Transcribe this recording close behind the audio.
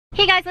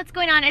Hey guys, what's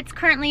going on? It's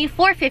currently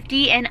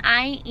 4:50 and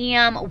I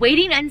am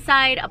waiting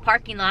inside a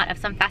parking lot of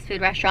some fast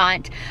food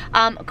restaurant.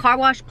 Car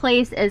wash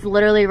place is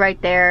literally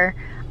right there.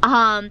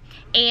 And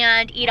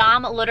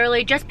Hiram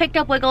literally just picked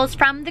up Wiggles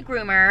from the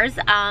groomers.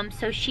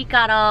 So she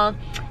got all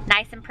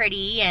nice and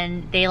pretty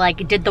and they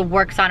like did the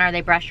works on her.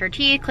 They brushed her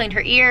teeth, cleaned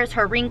her ears,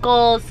 her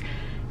wrinkles,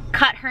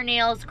 cut her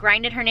nails,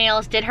 grinded her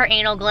nails, did her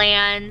anal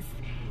glands.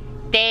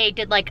 They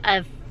did like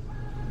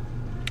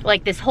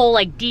this whole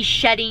like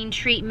de-shedding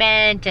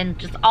treatment and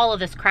just all of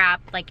this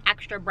crap, like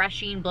extra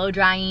brushing, blow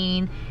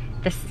drying,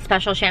 this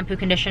special shampoo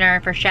conditioner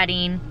for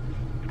shedding.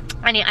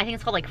 I think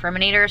it's called like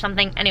Firminator or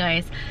something.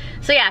 Anyways,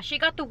 so yeah, she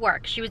got the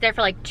work. She was there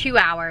for like 2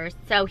 hours.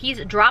 So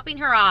he's dropping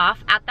her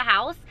off at the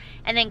house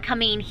and then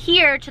coming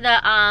here to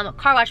the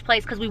car wash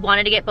place because we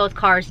wanted to get both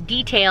cars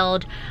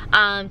detailed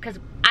because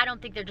I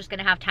don't think they're just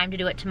gonna have time to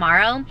do it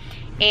tomorrow.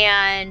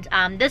 And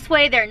this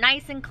way they're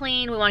nice and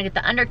clean. We wanna get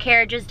the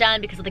undercarriages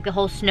done because of like the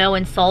whole snow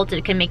and salt.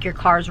 It can make your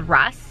cars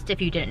rust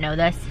if you didn't know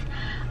this,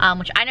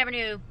 which I never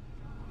knew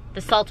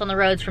the salt on the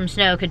roads from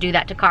snow could do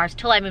that to cars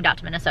till I moved out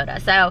to Minnesota.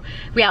 So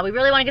yeah, we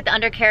really wanna get the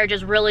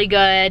undercarriages really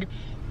good,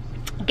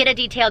 get a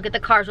detail, get the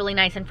cars really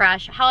nice and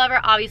fresh.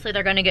 However, obviously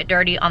they're gonna get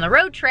dirty on the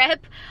road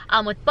trip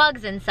with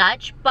bugs and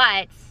such,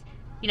 but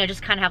you know,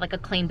 just kind of have like a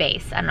clean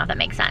base. I don't know if that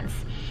makes sense.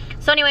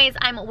 So anyways,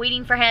 I'm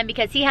waiting for him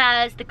because he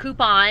has the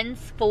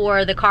coupons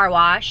for the car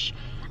wash.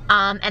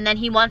 And then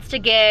he wants to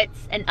get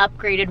an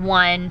upgraded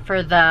one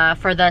for the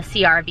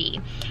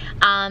CRV.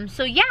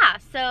 So yeah,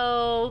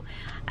 so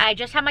I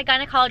just had my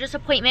gynecologist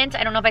appointment.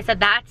 I don't know if I said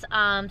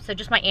that. So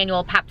just my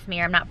annual pap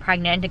smear. I'm not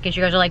pregnant in case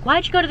you guys are like,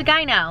 why'd you go to the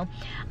gyno?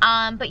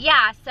 But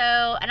yeah, so,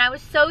 and I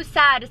was so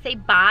sad to say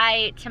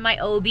bye to my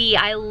OB.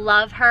 I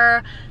love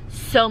her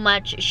so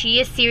much. She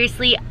is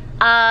seriously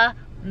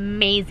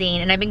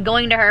amazing, and I've been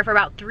going to her for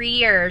about 3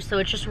 years, so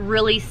it just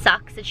really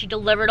sucks that she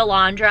delivered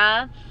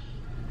Alondra,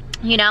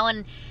 you know,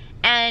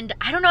 and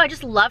I don't know, I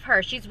just love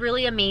her. She's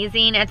really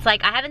amazing. It's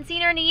like I haven't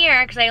seen her in a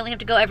year because I only have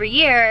to go every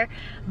year,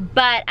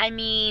 but I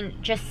mean,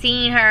 just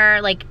seeing her,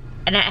 like,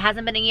 and it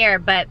hasn't been a year,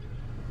 but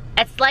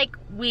it's like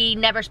we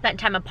never spent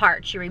time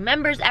apart. She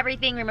remembers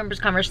everything, remembers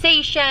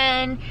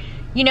conversation,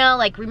 you know,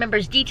 like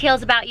remembers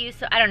details about you.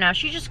 So I don't know,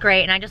 she's just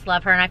great and I just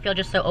love her and I feel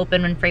just so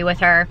open and free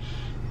with her.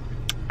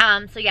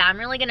 So yeah, I'm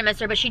really gonna miss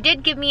her, but she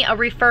did give me a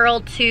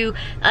referral to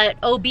an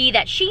OB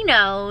that she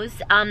knows,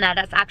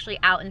 that's actually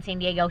out in San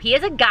Diego. He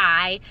is a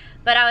guy,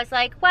 but I was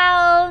like,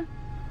 well,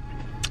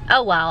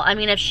 oh well. I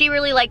mean, if she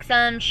really likes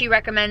him, she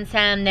recommends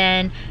him,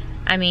 then,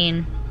 I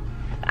mean,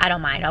 I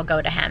don't mind, I'll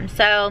go to him.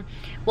 So,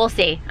 we'll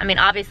see. I mean,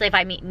 obviously if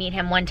I meet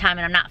him one time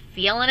and I'm not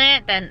feeling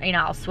it, then, you know,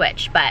 I'll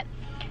switch, but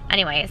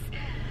anyways.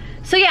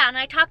 So yeah, and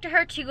I talked to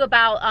her too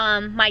about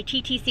my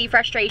TTC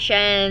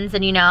frustrations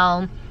and, you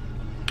know,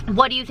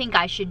 what do you think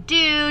I should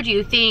do? Do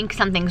you think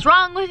something's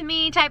wrong with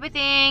me, type of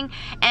thing?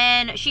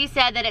 And she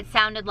said that it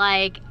sounded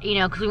like, you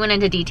know, because we went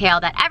into detail,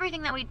 that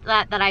everything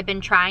that I've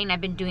been trying, I've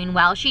been doing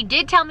well. She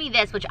did tell me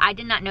this, which I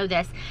did not know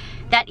this,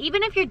 that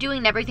even if you're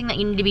doing everything that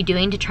you need to be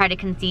doing to try to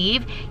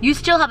conceive, you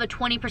still have a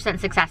 20%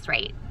 success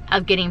rate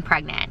of getting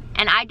pregnant.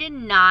 And I did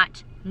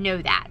not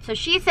know that. So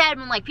she said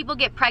when like people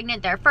get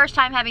pregnant their first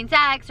time having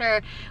sex,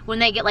 or when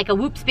they get like a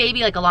whoops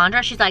baby like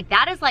Alondra, she's like,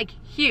 that is like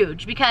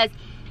huge, because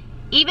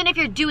even if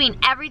you're doing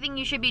everything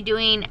you should be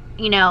doing,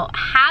 you know,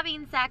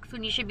 having sex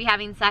when you should be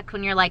having sex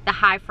when you're like the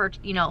high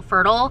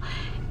fertile,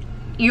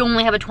 you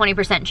only have a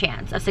 20%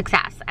 chance of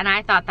success. And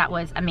I thought that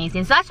was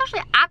amazing. So that's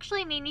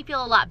actually made me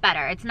feel a lot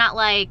better. It's not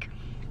like,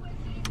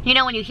 you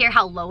know, when you hear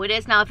how low it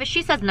is. Now, if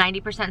she says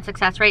 90%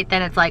 success rate,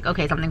 then it's like,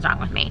 okay, something's wrong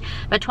with me.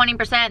 But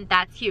 20%,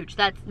 that's huge.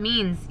 That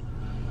means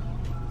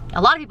a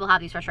lot of people have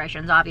these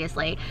frustrations,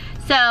 obviously.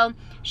 So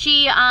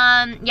she,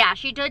 yeah,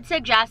 she did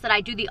suggest that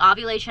I do the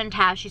ovulation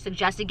test. She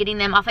suggested getting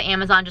them off of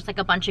Amazon, just like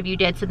a bunch of you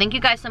did. So thank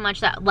you guys so much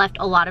that left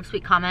a lot of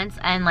sweet comments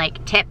and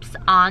like tips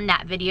on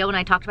that video when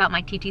I talked about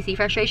my TTC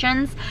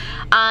frustrations.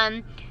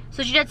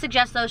 So she did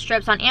suggest those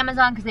strips on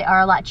Amazon because they are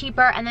a lot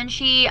cheaper. And then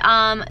she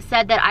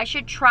said that I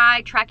should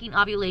try tracking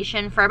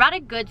ovulation for about a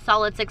good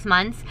solid 6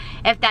 months.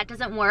 If that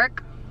doesn't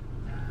work,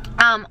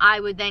 I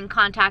would then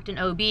contact an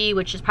OB,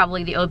 which is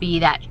probably the OB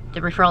the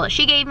referral that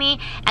she gave me,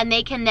 and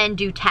they can then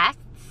do tests,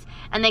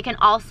 and they can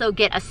also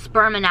get a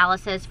sperm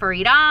analysis for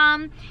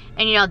Hiram,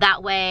 and you know,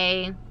 that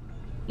way,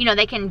 you know,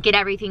 they can get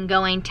everything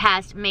going,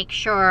 test, make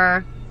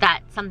sure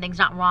that something's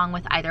not wrong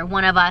with either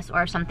one of us,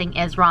 or if something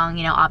is wrong,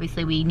 you know,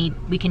 obviously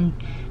we can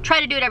try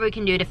to do whatever we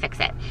can do to fix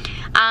it.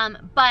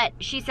 But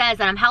she says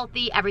that I'm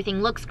healthy,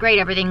 everything looks great,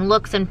 everything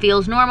looks and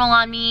feels normal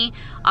on me.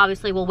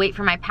 Obviously we'll wait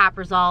for my pap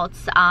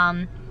results,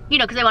 you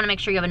know, because they want to make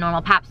sure you have a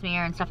normal pap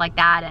smear and stuff like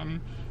that, and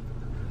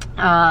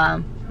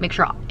make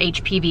sure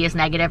HPV is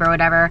negative or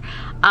whatever.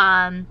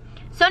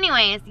 So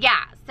anyways,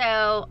 yeah,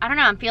 so I don't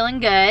know, I'm feeling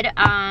good.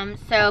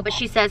 But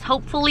she says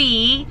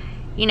hopefully,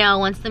 you know,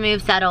 once the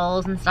move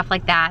settles and stuff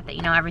like that,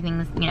 you know,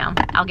 everything's, you know,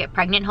 I'll get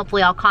pregnant.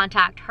 Hopefully I'll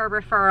contact her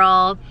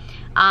referral,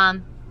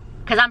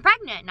 because I'm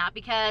pregnant, not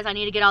because I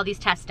need to get all these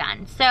tests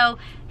done. So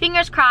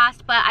fingers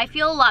crossed, but I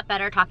feel a lot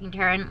better talking to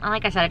her, and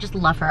like I said, I just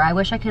love her. I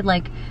wish I could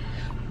like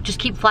just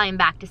keep flying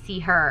back to see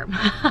her.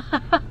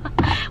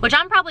 Which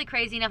I'm probably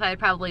crazy enough, I would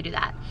probably do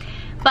that.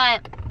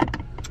 But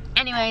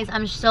anyways,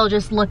 I'm still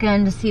just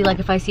looking to see like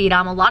if I see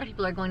Hiram. A lot of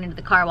people are going into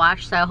the car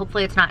wash, so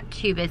hopefully it's not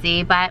too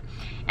busy. But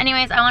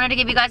anyways, I wanted to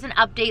give you guys an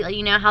update, let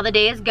you know how the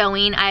day is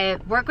going.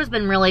 Work has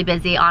been really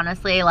busy,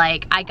 honestly.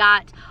 Like, I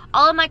got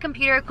all of my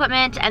computer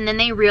equipment, and then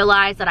they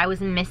realized that I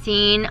was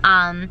missing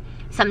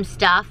some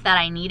stuff that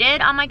I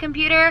needed on my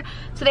computer.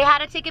 So they had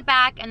to take it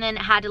back, and then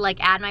had to like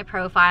add my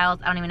profiles.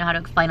 I don't even know how to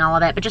explain all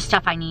of it, but just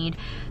stuff I need.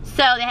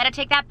 So they had to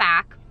take that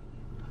back.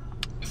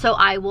 So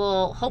they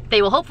will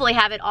hopefully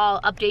have it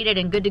all updated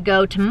and good to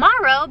go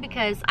tomorrow,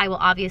 because I will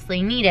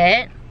obviously need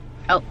it.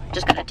 Oh,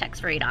 just got a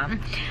text for Hiram.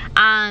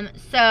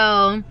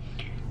 So,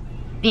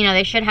 you know,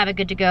 they should have it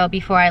good to go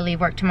before I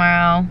leave work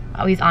tomorrow.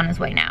 Oh, he's on his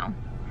way now.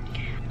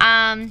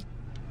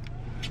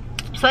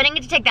 So I didn't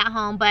get to take that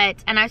home,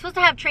 and I was supposed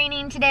to have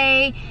training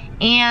today,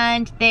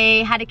 and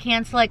they had to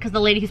cancel it because the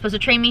lady who's supposed to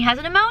train me has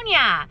a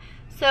pneumonia.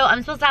 So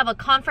I'm supposed to have a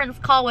conference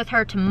call with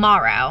her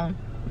tomorrow.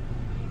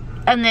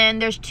 And then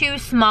there's 2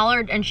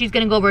 smaller, and she's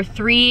gonna go over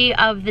 3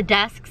 of the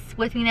desks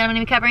with me that I'm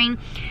gonna be covering.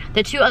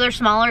 The 2 other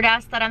smaller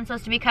desks that I'm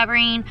supposed to be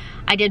covering,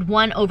 I did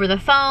one over the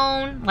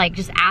phone, like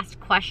just asked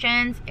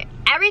questions.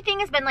 Everything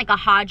has been like a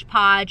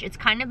hodgepodge. It's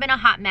kind of been a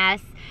hot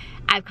mess.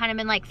 I've kind of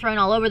been like thrown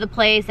all over the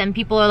place, and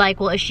people are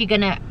like, well, are you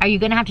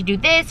gonna have to do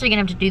this? Are you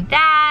gonna have to do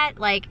that?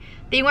 Like,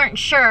 they weren't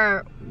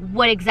sure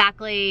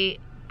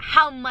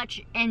how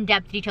much in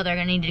depth detail they're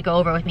gonna need to go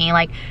over with me.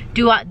 Like,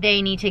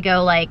 they need to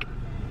go like,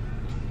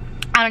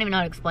 I don't even know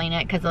how to explain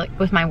it, because like,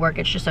 with my work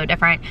it's just so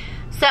different.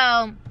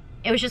 So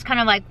it was just kind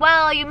of like,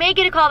 well, you may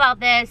get a call about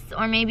this,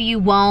 or maybe you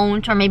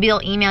won't, or maybe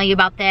they'll email you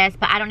about this,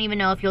 but I don't even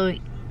know if you'll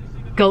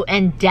go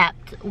in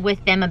depth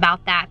with them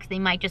about that, because they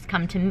might just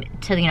come to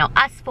you know,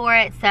 us for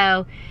it.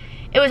 So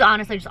it was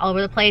honestly just all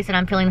over the place, and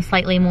I'm feeling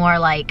slightly more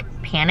like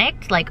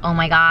panicked, like, oh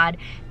my god.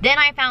 Then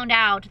I found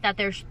out that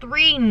there's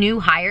 3 new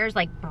hires,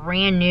 like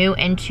brand new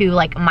into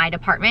like my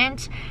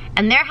department,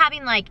 and they're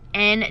having like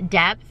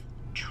in-depth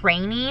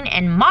training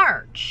in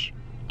March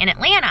in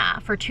Atlanta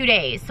for 2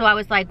 days. So I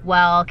was like,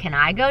 well, can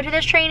I go to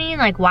this training?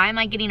 Like, why am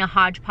I getting a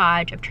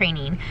hodgepodge of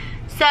training?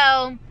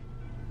 So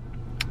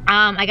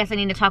I guess I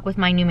need to talk with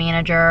my new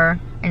manager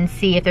and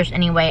see if there's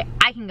any way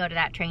I can go to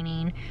that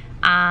training.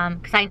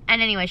 And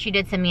anyway, she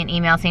did send me an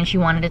email saying she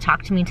wanted to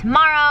talk to me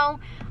tomorrow,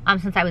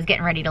 since I was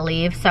getting ready to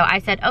leave. So I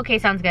said, okay,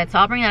 sounds good. So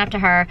I'll bring that up to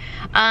her.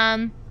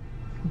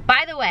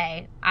 By the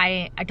way,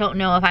 I don't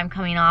know if I'm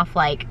coming off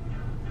like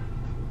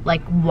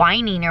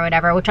whining or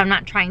whatever, which I'm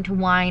not trying to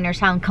whine or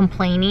sound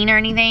complaining or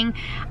anything.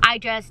 I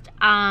just,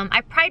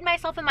 I pride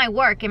myself in my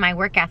work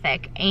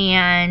ethic,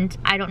 and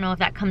I don't know if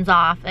that comes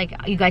off. Like,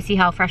 you guys see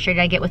how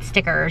frustrated I get with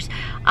stickers,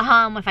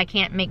 if I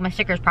can't make my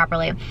stickers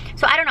properly.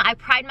 So I don't know, I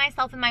pride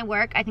myself in my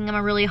work. I think I'm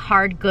a really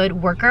hard,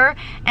 good worker,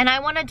 and I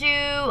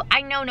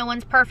know no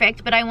one's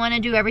perfect, but I wanna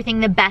do everything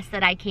the best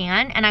that I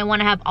can, and I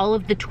wanna have all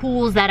of the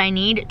tools that I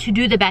need to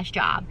do the best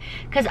job.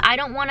 Because I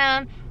don't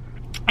wanna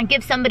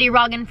give somebody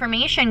wrong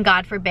information,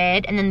 God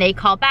forbid, and then they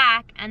call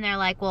back and they're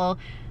like, well,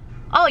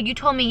 oh, you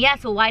told me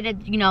yes, well, why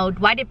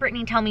did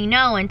Brittany tell me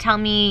no and tell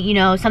me, you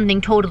know,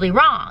 something totally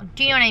wrong?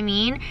 Do you know what I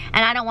mean?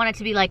 And I don't want it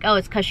to be like, oh,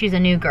 it's because she's a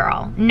new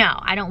girl. No,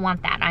 I don't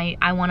want that.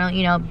 I want to,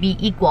 you know, be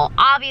equal.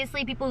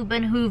 Obviously, people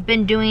who've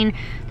been doing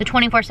the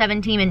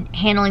 24/7 team and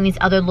handling these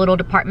other little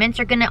departments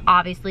are gonna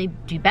obviously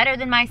do better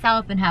than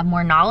myself and have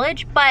more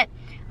knowledge, but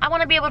I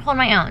want to be able to hold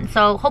my own.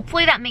 So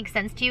hopefully that makes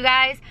sense to you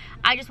guys.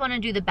 I just want to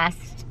do the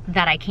best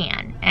that I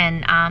can,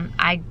 and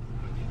I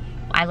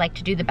like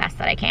to do the best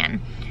that I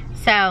can.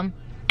 So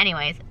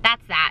anyways,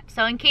 that's that.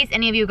 So in case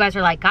any of you guys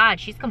are like,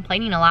 God, she's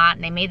complaining a lot,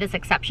 and they made this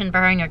exception for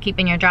her, and you're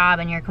keeping your job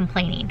and you're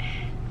complaining,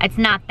 it's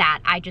not that.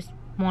 I just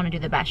want to do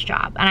the best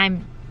job, and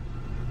I'm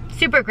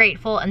super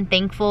grateful and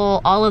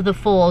thankful all of the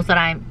fools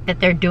that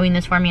they're doing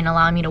this for me and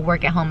allowing me to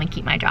work at home and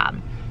keep my job.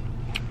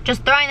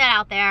 Just throwing that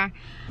out there.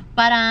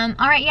 But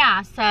all right,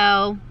 yeah,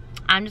 so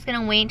I'm just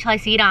gonna wait until I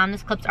see Hiram.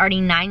 This clip's already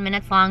 9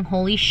 minutes long.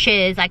 Holy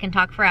shiz, I can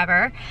talk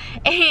forever.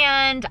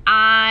 And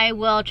I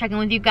will check in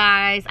with you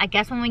guys, I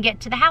guess, when we get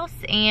to the house.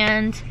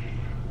 And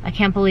I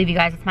can't believe, you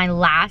guys, it's my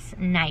last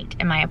night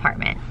in my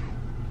apartment.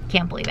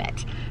 Can't believe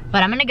it.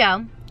 But I'm gonna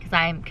go, because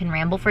I can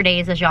ramble for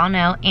days, as y'all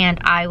know, and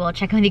I will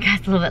check in with you guys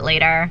a little bit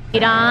later.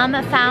 Hiram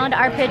found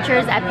our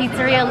pictures at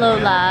Pizzeria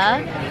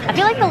Lola. I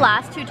feel like the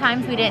last 2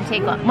 times we didn't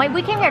take one.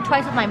 We came here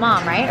twice with my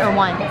mom, right? Or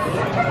once.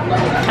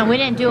 And we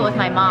didn't do it with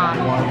my mom.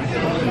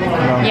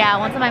 Yeah,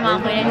 once with my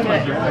mom, we didn't do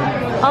it.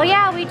 Oh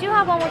yeah, we do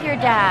have one with your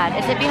dad.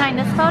 Is it behind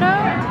this photo?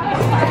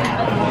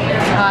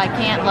 Oh, I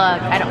can't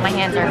look. My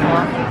hands are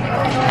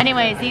full.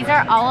 Anyways, these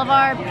are all of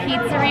our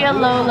Pizzeria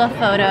Lola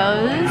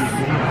photos.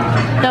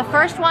 The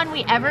first one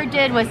we ever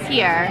did was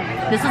here.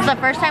 This was the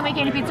first time we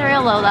came to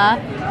Pizzeria Lola.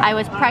 I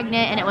was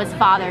pregnant, and it was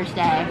Father's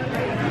Day.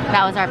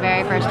 That was our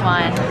very first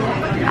one.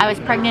 I was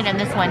pregnant in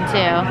this one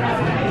too.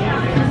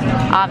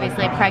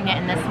 obviously pregnant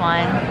in this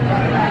one.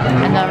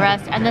 And the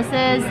rest, and this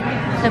is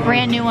the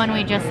brand new one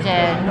we just did.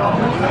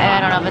 I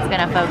don't know if it's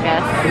gonna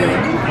focus.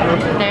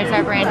 There's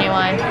our brand new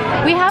one.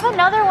 We have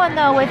another one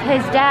though with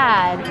his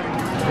dad.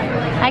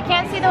 I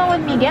can't see the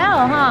one with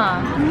Miguel,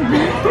 huh?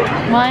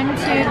 1, 2,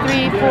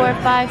 3, 4,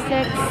 5,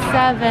 6,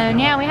 7.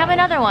 Yeah, we have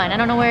another one. I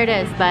don't know where it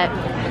is, but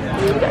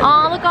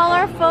oh, look all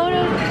our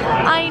photos.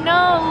 I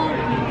know.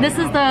 This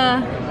is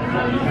the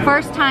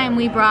first time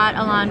we brought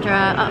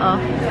Alondra.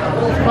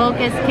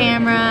 Focus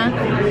camera.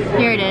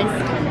 Here it is.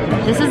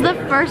 This is the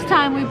first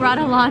time we brought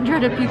Alondra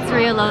to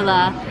Pizzeria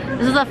Lola.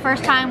 This is the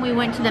first time we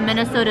went to the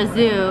Minnesota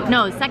Zoo.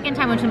 No, second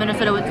time we went to the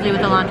Minnesota Zoo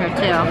with Alondra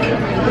too.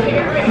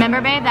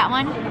 Remember, babe, that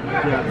one?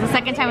 Yeah. The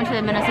second time we went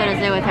to the Minnesota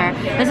Zoo with her.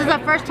 This is the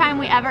first time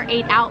we ever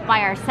ate out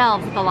by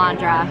ourselves with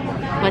Alondra.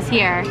 Was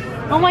here.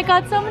 Oh my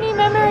God, so many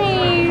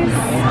memories.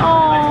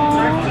 Oh.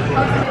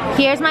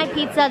 Here's my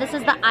pizza. This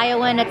is the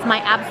Iowan. It's my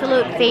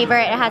absolute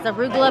favorite. It has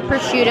arugula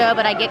prosciutto,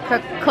 but I get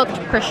cooked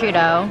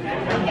prosciutto.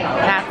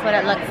 That's what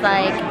it looks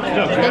like.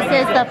 This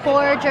is the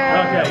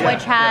Forager,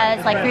 which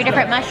has like 3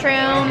 different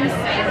mushrooms.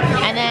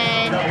 And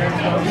then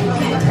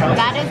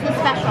that is the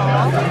special,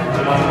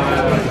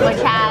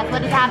 which has,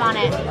 what does it have on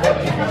it?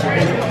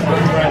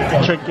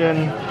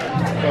 Chicken,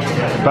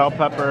 bell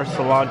pepper,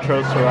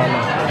 cilantro, serrano.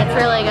 It's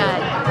really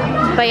good.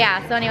 But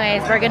yeah, so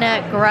anyways, we're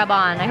gonna grub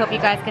on. I hope you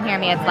guys can hear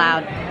me, it's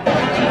loud.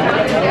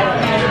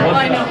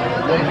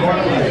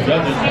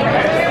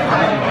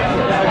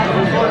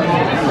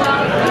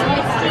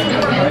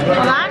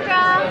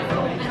 Alondra,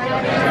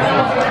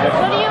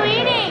 what are you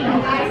eating?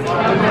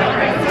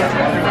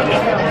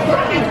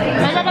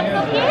 Is that a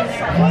cookie?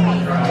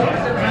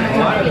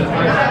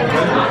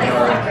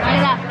 Look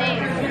at that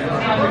face.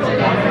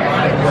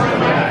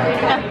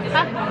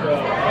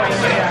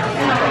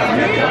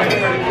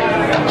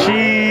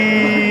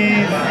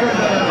 Cheese.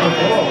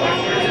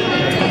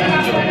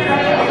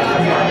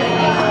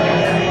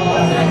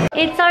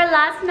 It's our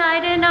last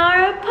night in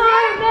our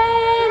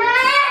apartment.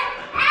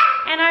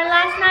 And our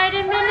last night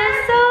in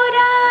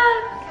Minnesota.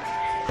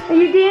 Are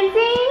you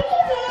dancing?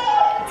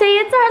 Say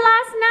it's our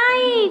last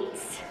night.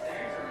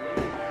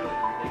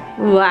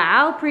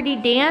 Wow, pretty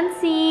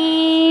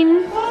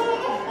dancing.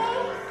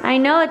 I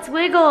know, it's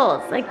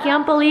Wiggles. I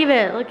can't believe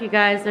it. Look, you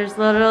guys, there's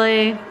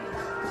literally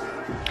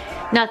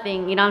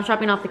nothing. You know, I'm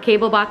dropping off the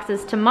cable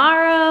boxes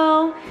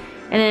tomorrow.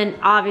 And then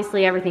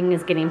obviously everything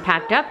is getting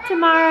packed up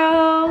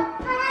tomorrow.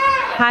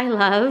 Hi,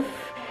 love.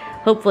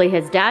 Hopefully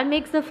his dad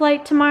makes the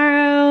flight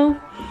tomorrow.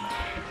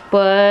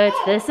 But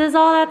this is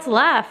all that's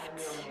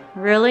left.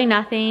 Really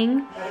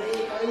nothing.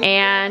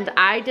 And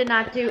I did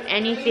not do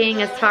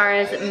anything as far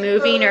as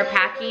moving or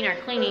packing or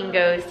cleaning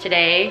goes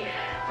today.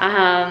 But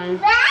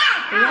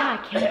yeah,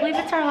 I can't believe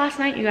it's our last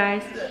night, you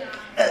guys.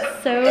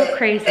 So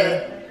crazy.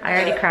 I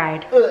already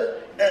cried.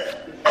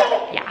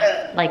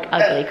 Yeah, like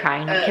ugly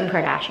crying, like Kim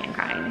Kardashian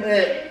crying.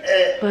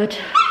 But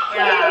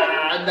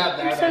I'm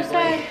so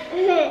sad.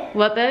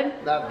 What, babe?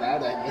 Not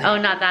that ugly. Oh,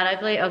 not that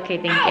ugly? Okay,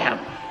 thank you.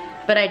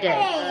 But I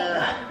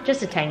did.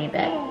 Just a tiny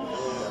bit.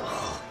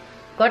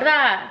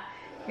 Gorda,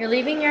 you're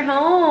leaving your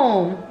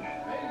home.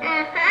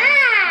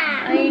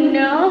 I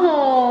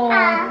know.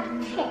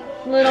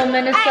 Little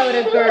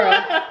Minnesota girl.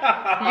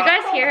 Did you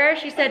guys hear her?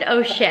 She said,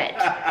 oh shit.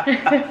 Oh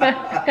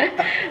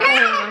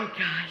my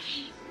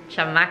gosh.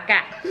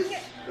 Chamaca.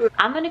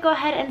 I'm gonna go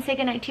ahead and say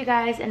goodnight to you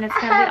guys, and it's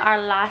gonna be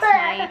our last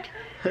night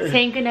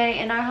saying goodnight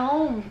in our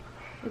home.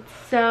 It's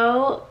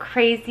so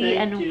crazy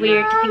and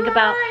weird to think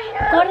about.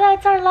 Gorda,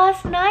 it's our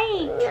last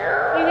night.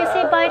 Are you gonna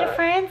say bye to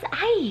friends?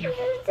 Aye.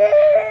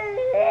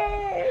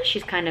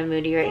 She's kind of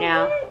moody right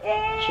now.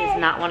 She does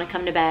not want to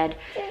come to bed.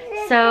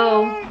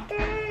 So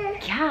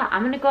yeah,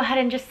 I'm gonna go ahead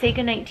and just say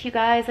goodnight to you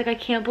guys. Like, I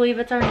can't believe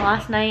it's our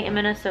last night in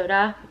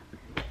Minnesota.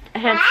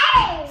 And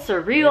it's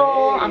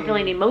surreal. I'm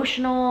feeling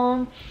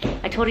emotional.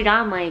 I told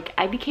Hiram, like,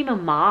 I became a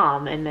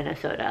mom in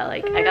Minnesota.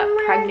 Like, I got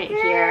pregnant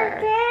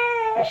here.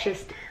 It's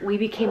just, we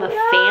became a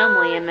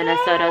family in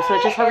Minnesota. So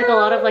it just has like a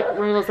lot of like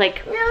one of those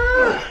like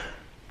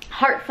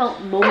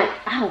heartfelt moments.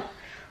 Ow.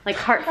 Like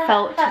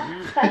heartfelt.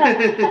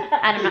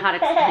 I don't know how to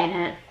explain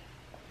it.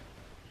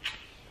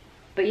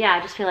 But yeah, I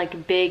just feel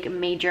like big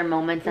major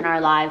moments in our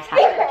lives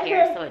happened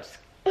here. So it's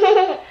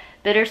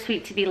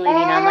bittersweet to be leaving.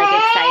 I'm like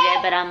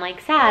excited, but I'm like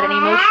sad and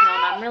emotional,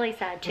 and I'm really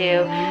sad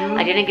too.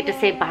 I didn't get to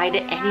say bye to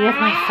any of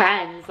my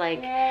friends.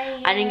 Like,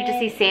 I didn't get to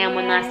see Sam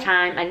one last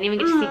time. I didn't even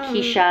get to see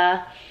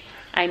Keisha.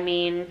 I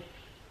mean,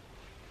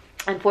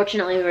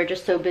 unfortunately we were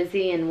just so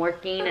busy and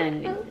working,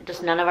 and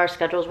just none of our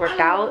schedules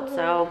worked out.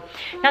 So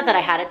not that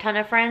I had a ton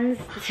of friends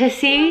to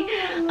see,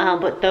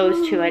 but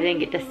those two I didn't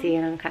get to see,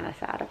 and I'm kind of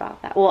sad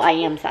about that. Well, I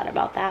am sad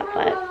about that,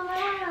 but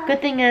good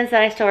thing is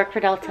that I still work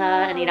for Delta,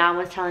 and Hiram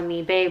was telling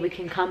me, babe, we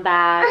can come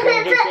back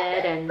and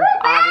visit and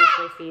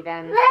obviously see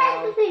them.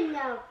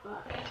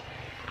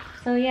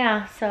 So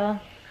yeah, so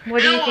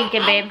what are you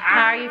thinking, babe?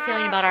 How are you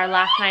feeling about our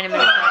last night in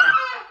Minnesota?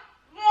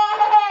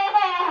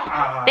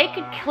 They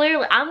could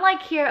clearly, I'm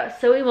like here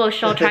so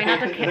emotional, trying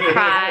not to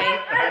cry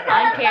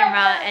on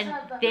camera, and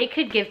they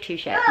could give two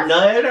shits.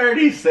 No, it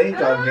already sank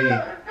on me.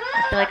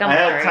 I feel like I'm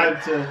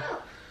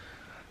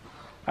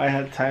I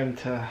had time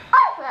to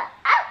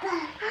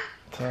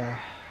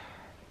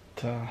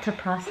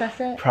process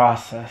it.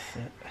 Process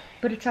it.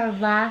 But it's our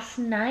last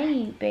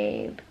night,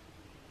 babe.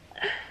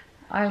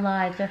 Our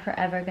lives are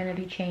forever gonna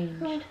be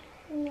changed. I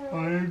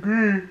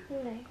agree.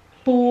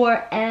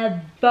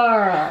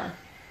 Forever.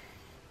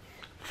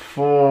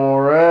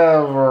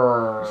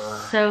 Forever.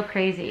 So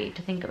crazy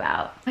to think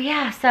about. But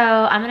yeah, so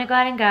I'm gonna go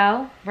ahead and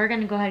go. We're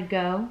gonna go ahead and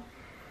go.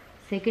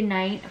 Say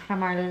goodnight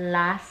from our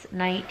last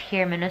night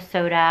here in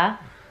Minnesota.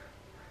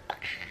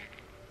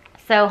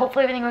 So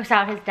hopefully everything works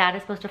out. His dad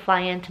is supposed to fly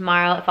in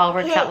tomorrow. If all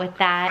works out with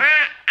that,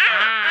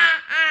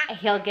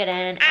 he'll get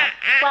in at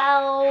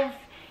 12.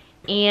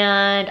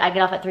 And I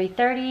get off at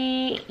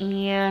 3:30.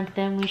 And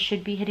then we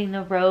should be hitting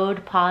the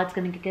road. Pod's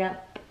gonna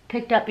get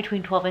picked up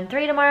between 12 and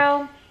 3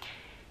 tomorrow.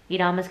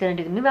 Idam is gonna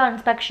do the move out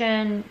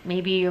inspection.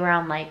 Maybe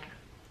around like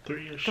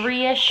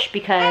 3-ish,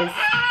 because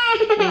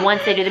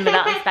once they do the move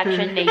out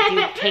inspection, they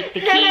do take the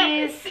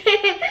keys.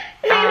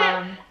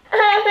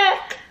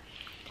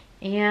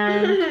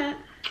 And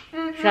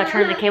she's gotta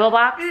turn in the cable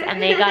box,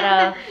 and they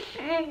gotta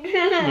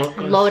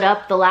load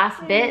up the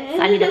last bits.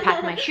 I need to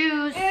pack my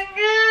shoes,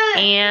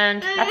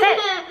 and that's it.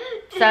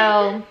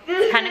 So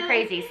it's kind of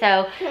crazy.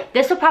 So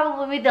this will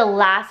probably be the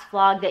last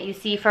vlog that you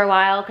see for a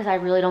while, because I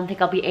really don't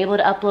think I'll be able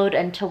to upload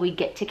until we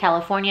get to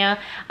California.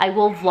 I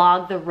will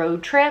vlog the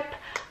road trip.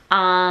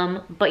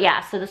 But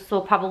yeah, so this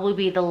will probably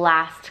be the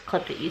last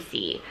clip that you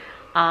see.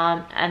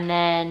 And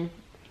then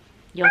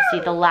you'll see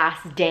the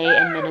last day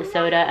in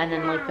Minnesota, and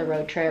then like the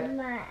road trip.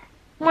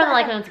 More than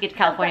likely once we get to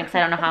California, because I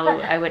don't know how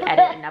I would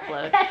edit and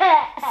upload.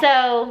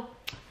 So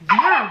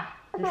yeah,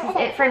 this is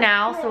it for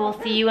now. So we'll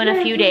see you in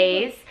a few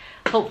days.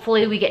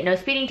 Hopefully we get no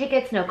speeding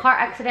tickets, no car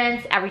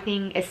accidents.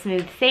 Everything is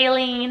smooth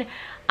sailing.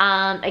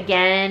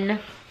 Again,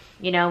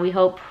 you know, we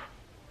hope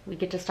we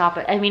get to stop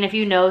it. I mean, if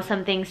you know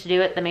some things to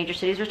do at the major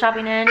cities we're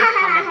stopping in,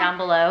 comment down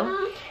below.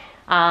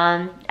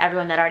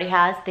 Everyone that already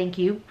has, thank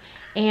you.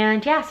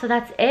 And yeah, so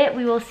that's it.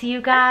 We will see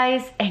you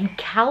guys in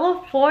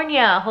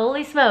California.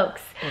 Holy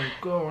smokes. I'm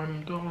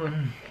going.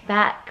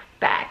 Back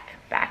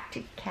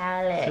to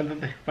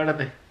Cali.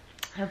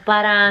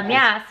 But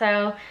yeah,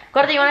 so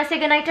Gordo, you want to say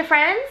goodnight to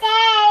friends?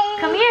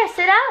 Come here,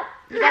 sit up.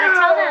 You gotta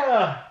tell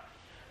them.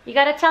 You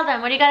gotta tell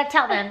them. What do you gotta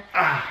tell them?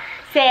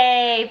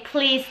 Say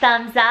please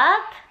thumbs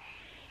up.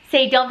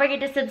 Say don't forget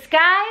to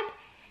subscribe.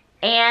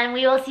 And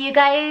we will see you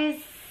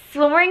guys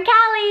when we're in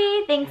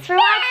Cali. Thanks for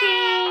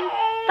watching.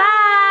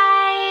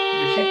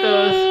 Bye.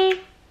 Besitos.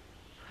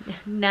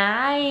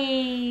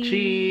 Nice.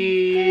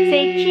 Cheese.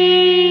 Say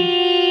cheese.